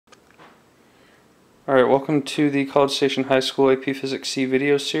Alright, welcome to the College Station High School AP Physics C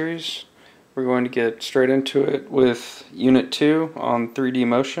video series. We're going to get straight into it with Unit 2 on 3D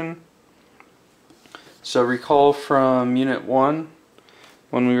motion. So recall from Unit 1,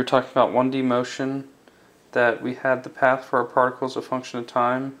 when we were talking about 1D motion, that we had the path for our particle as a function of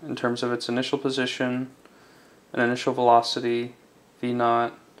time in terms of its initial position, an initial velocity,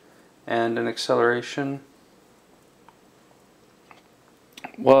 v0, and an acceleration.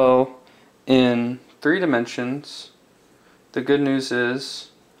 Well, in 3 dimensions, the good news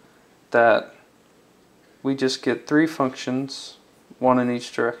is that we just get 3 functions, one in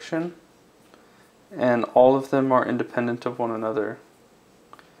each direction, and all of them are independent of one another.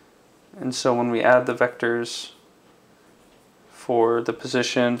 And so when we add the vectors for the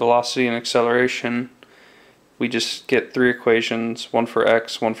position, velocity, and acceleration, we just get 3 equations, one for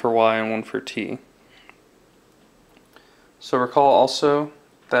x, one for y, and one for t. So recall also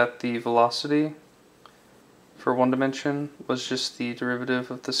that the velocity for 1 dimension was just the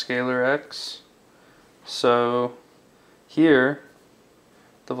derivative of the scalar x. So here,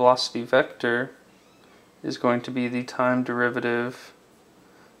 the velocity vector is going to be the time derivative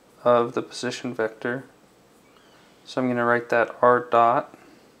of the position vector. So I'm going to write that r dot.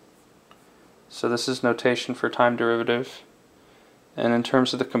 So this is notation for time derivative. And in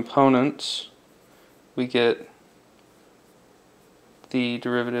terms of the components, we get the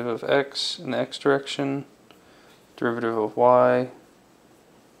derivative of x in the x direction, derivative of y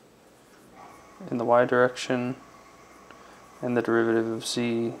in the y direction, and the derivative of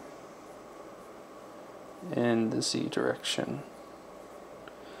z in the z direction.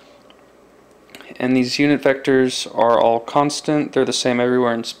 And these unit vectors are all constant. They're the same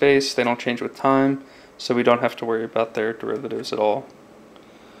everywhere in space. They don't change with time, so we don't have to worry about their derivatives at all.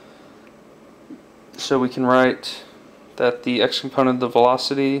 So we can write that the x component of the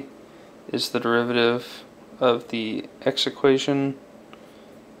velocity is the derivative of the x equation,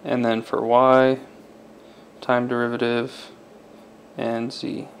 and then for y, time derivative, and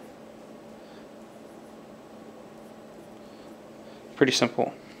z. Pretty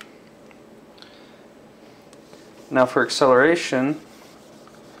simple. Now for acceleration,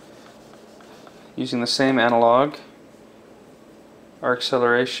 using the same analog, our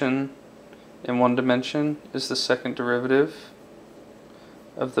acceleration in 1 dimension is the second derivative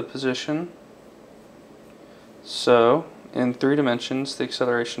of the position. So in 3 dimensions, the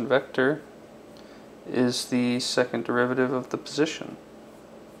acceleration vector is the second derivative of the position.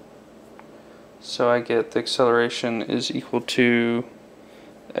 So I get the acceleration is equal to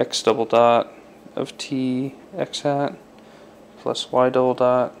x double dot of t x hat plus y double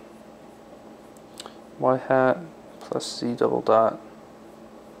dot y hat plus z double dot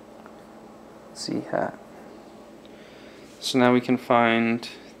z hat. So now we can find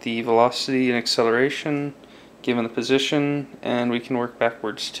the velocity and acceleration given the position, and we can work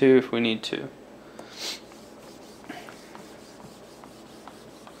backwards too if we need to.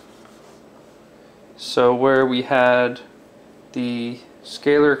 So where we had the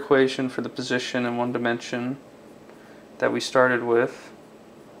scalar equation for the position in 1 dimension that we started with,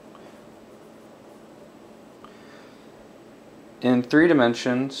 in 3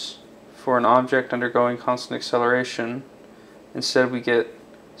 dimensions, for an object undergoing constant acceleration, instead we get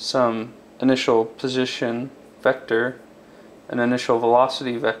some initial position vector, an initial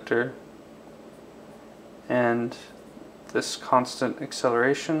velocity vector, and this constant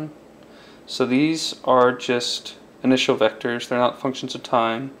acceleration. So these are just initial vectors, they're not functions of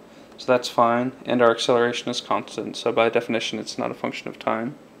time, so that's fine, and our acceleration is constant, so by definition it's not a function of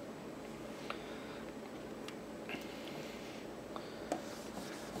time.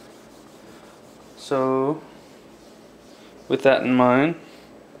 So with that in mind,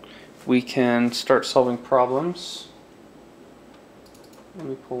 we can start solving problems. Let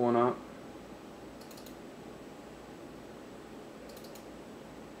me pull one up.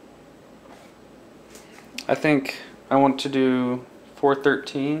 I think I want to do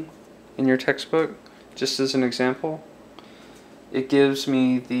 413 in your textbook, just as an example. It gives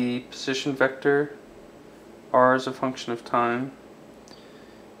me the position vector, r as a function of time,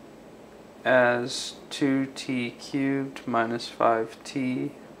 as 2t cubed minus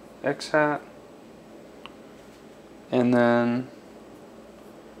 5t x hat, and then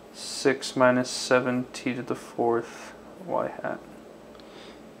 6 minus 7t to the 4th y hat.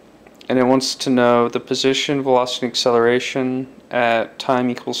 And it wants to know the position, velocity, and acceleration at time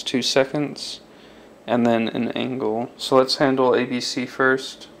equals 2 seconds, and then an angle. So let's handle ABC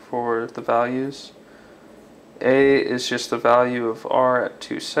first for the values. A is just the value of r at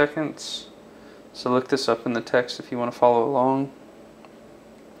 2 seconds. So look this up in the text if you want to follow along.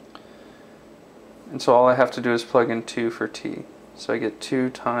 And so all I have to do is plug in 2 for t. So I get 2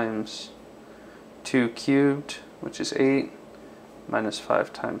 times 2 cubed, which is 8, minus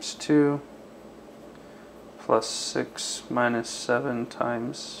 5 times 2, plus 6 minus 7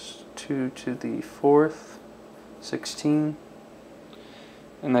 times 2 to the 4th, 16.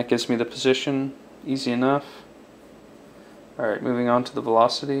 And that gives me the position, easy enough. Alright, moving on to the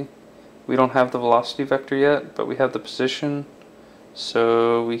velocity. We don't have the velocity vector yet, but we have the position,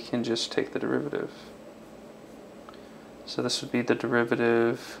 so we can just take the derivative. So this would be the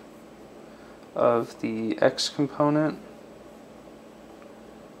derivative of the x component,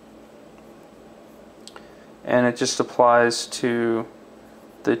 and it just applies to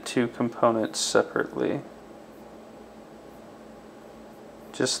the two components separately,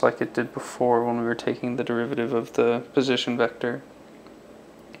 just like it did before when we were taking the derivative of the position vector.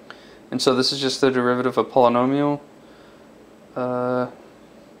 And so this is just the derivative of a polynomial.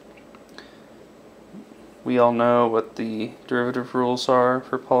 We all know what the derivative rules are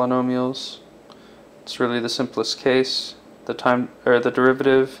for polynomials. It's really the simplest case. The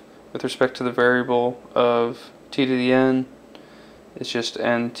derivative with respect to the variable of t to the n is just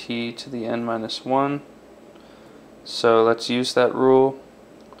nt to the n minus 1. So let's use that rule.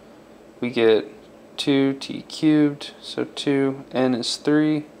 We get 2t cubed, so 2, n is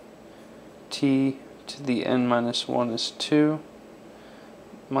 3, t to the n minus 1 is 2,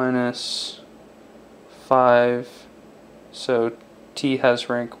 minus 5, so t has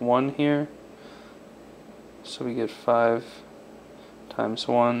rank 1 here, so we get 5 times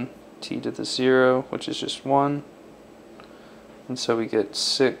 1, t to the 0, which is just 1, and so we get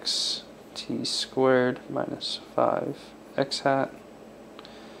 6 t squared minus 5 x hat.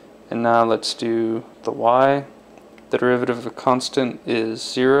 And now let's do the y. The derivative of a constant is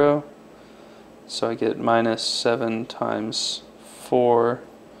 0, so I get minus 7 times 4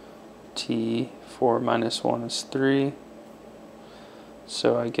 t, 4 minus 1 is 3,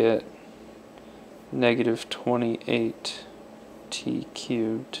 so I get negative 28 t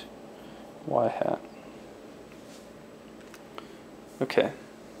cubed y hat. Okay.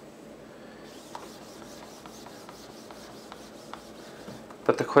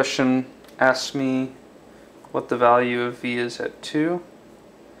 But the question asks me what the value of v is at 2.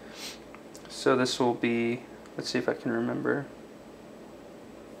 So this will be, let's see if I can remember,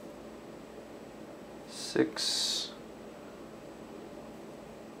 6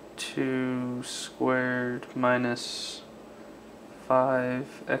 2 squared minus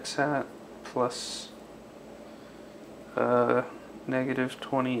 5 x hat plus negative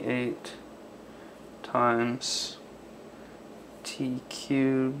 28 times t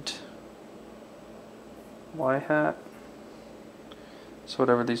cubed y hat. So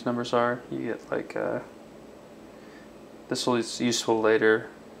whatever these numbers are, you get like this will be useful later,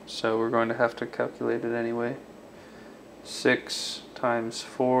 so we're going to have to calculate it anyway. 6 times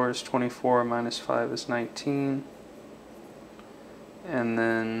 4 is 24, minus 5 is 19, and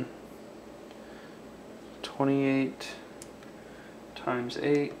then 28 times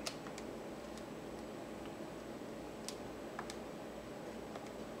 8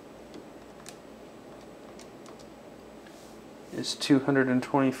 is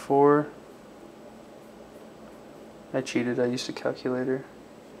 224. I cheated, I used a calculator.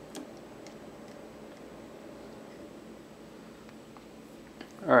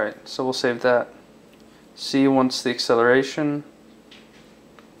 Alright, so we'll save that. C wants the acceleration.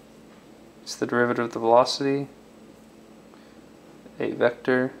 It's the derivative of the velocity, a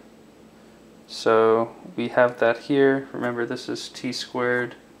vector. So we have that here. Remember, this is t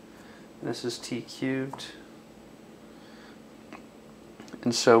squared, and this is t cubed.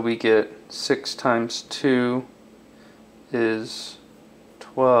 And so we get 6 times 2 is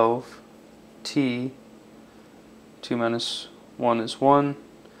 12, t, 2 minus 1 is 1,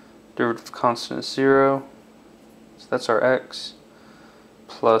 derivative constant is 0, so that's our x,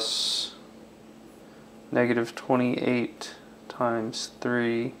 plus negative 28 times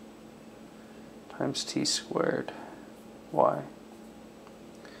 3 times t squared y.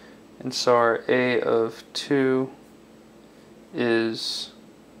 And so our a of 2 is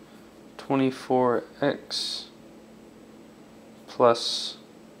 24x plus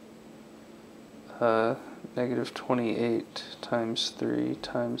negative 28 times 3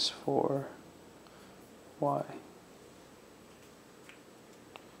 times 4 y.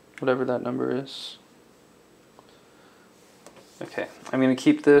 Whatever that number is. Okay, I'm going to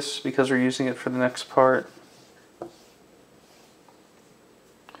keep this because we're using it for the next part.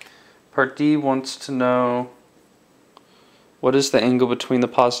 Part D wants to know what is the angle between the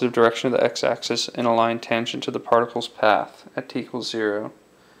positive direction of the x-axis and a line tangent to the particle's path at t equals 0.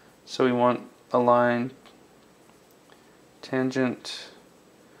 So we want a line tangent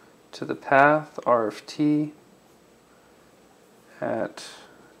to the path r of t at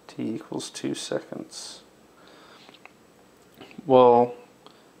t equals 2 seconds. Well,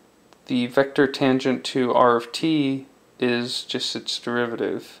 the vector tangent to r of t is just its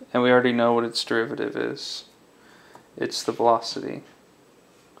derivative, and we already know what its derivative is. It's the velocity.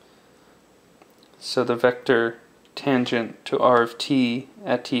 So the vector tangent to r of t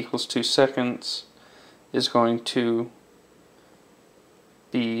at t equals 2 seconds is going to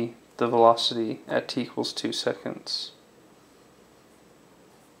be the velocity at t equals 2 seconds.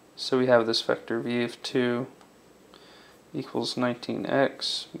 So we have this vector v of 2 equals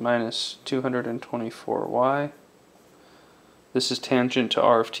 19x minus 224y. This is tangent to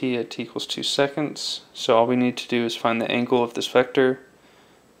r of t at t equals 2 seconds. So all we need to do is find the angle of this vector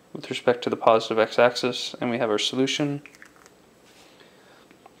with respect to the positive x-axis, and we have our solution.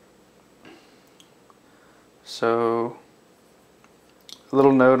 So a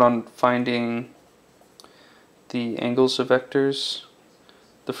little note on finding the angles of vectors.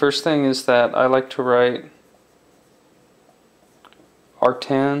 The first thing is that I like to write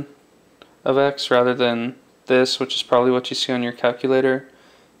arctan of x rather than this, which is probably what you see on your calculator,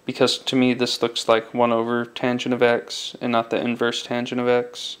 because to me this looks like 1 over tangent of x and not the inverse tangent of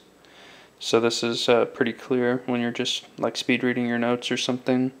x. So this is pretty clear when you're just like speed reading your notes or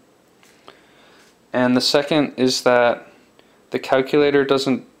something. And the second is that the calculator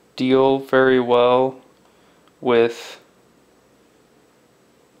doesn't deal very well with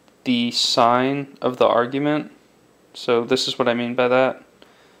the sign of the argument. So this is what I mean by that.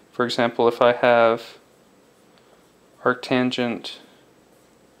 For example, if I have arctangent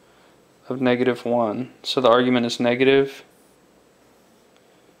of -1, so the argument is negative,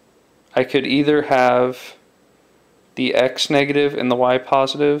 I could either have the x negative and the y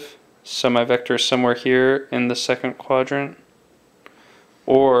positive, so my vector is somewhere here in the second quadrant,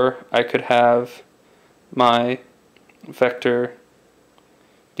 or I could have my vector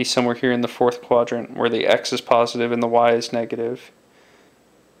be somewhere here in the fourth quadrant where the x is positive and the y is negative,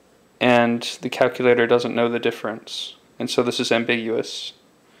 and the calculator doesn't know the difference, and so this is ambiguous.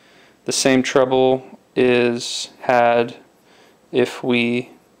 The same trouble is had if we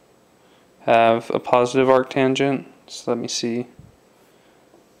have a positive arctangent. So let me see.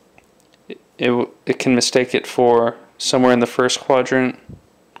 It can mistake it for somewhere in the first quadrant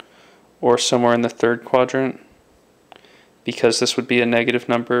or somewhere in the third quadrant, because this would be a negative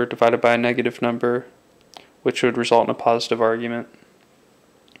number divided by a negative number, which would result in a positive argument.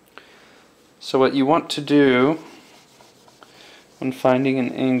 So what you want to do when finding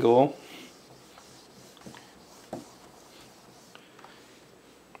an angle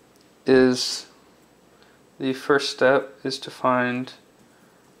is, the first step is to find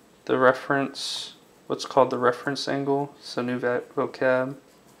the reference, what's called the reference angle. So new vocab.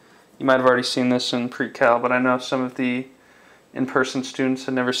 You might have already seen this in pre-cal, but I know some of the in-person students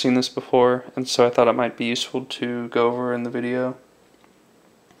had never seen this before, and so I thought it might be useful to go over in the video.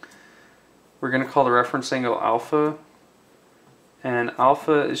 We're going to call the reference angle alpha, and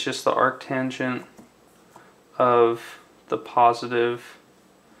alpha is just the arctangent of the positive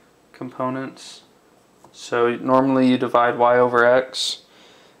components. So normally you divide y over x,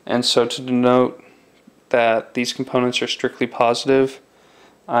 and so to denote that these components are strictly positive,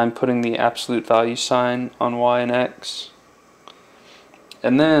 I'm putting the absolute value sign on y and x.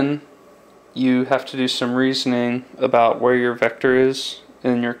 And then you have to do some reasoning about where your vector is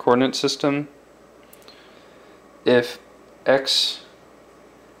in your coordinate system. If x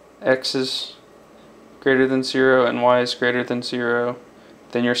is greater than 0 and y is greater than 0,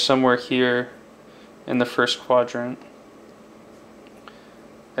 then you're somewhere here in the first quadrant.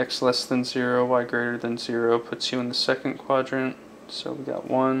 X less than 0, y greater than 0 puts you in the second quadrant. So we got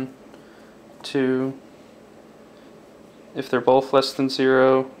 1, 2. If they're both less than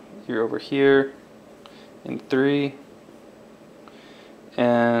 0, you're over here in 3.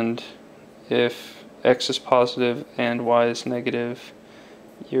 And if x is positive and y is negative,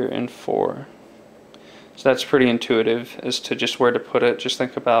 you're in 4. So that's pretty intuitive as to just where to put it. Just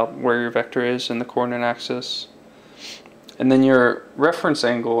think about where your vector is in the coordinate axis. And then your reference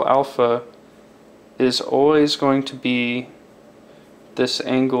angle, alpha, is always going to be this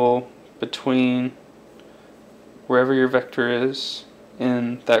angle between wherever your vector is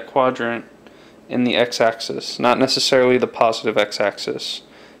in that quadrant in the x-axis, not necessarily the positive x-axis.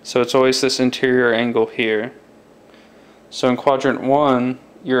 So it's always this interior angle here. So in quadrant 1,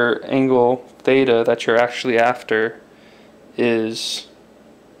 your angle theta that you're actually after is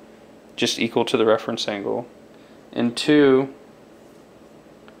just equal to the reference angle. In 2,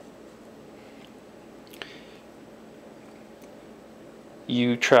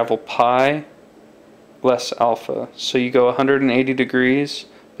 you travel pi less alpha. So you go 180 degrees,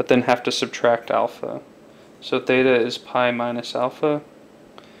 but then have to subtract alpha. So theta is pi minus alpha.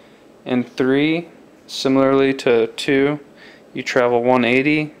 And 3, similarly to 2, you travel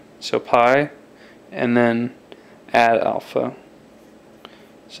 180, so pi, and then add alpha.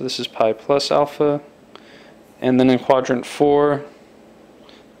 So this is pi plus alpha. And then in quadrant 4,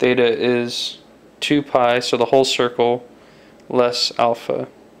 theta is 2 pi, so the whole circle, less alpha.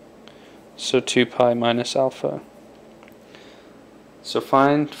 So 2 pi minus alpha. So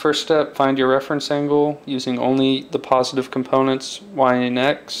first step, find your reference angle using only the positive components, y and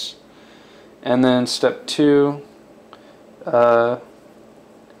x. And then step 2,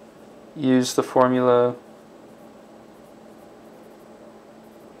 use the formula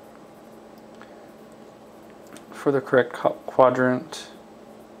for the correct quadrant.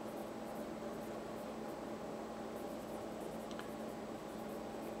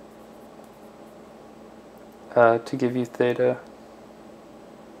 To give you theta.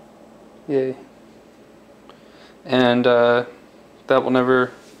 Yay. And that will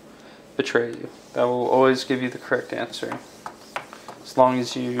never betray you. That will always give you the correct answer, as long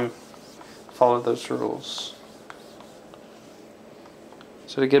as you follow those rules.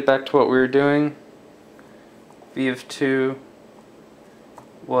 So to get back to what we were doing, v of 2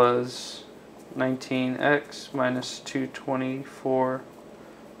 was 19x minus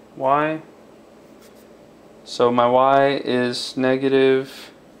 224y. So my y is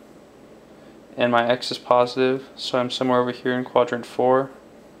negative and my x is positive, so I'm somewhere over here in quadrant 4.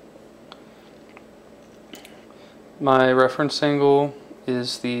 My reference angle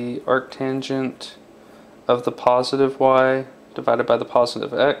is the arctangent of the positive y divided by the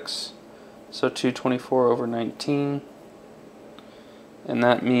positive x, so 224 over 19. And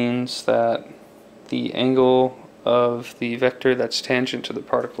that means that the angle of the vector that's tangent to the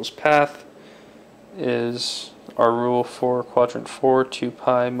particle's path is our rule for quadrant 4, 2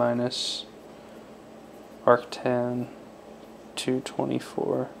 pi minus arctan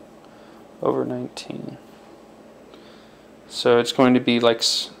 224 over 19. So it's going to be like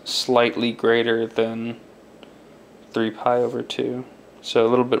slightly greater than 3 pi over 2. So a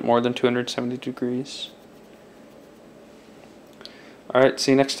little bit more than 270 degrees. Alright,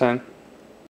 see you next time.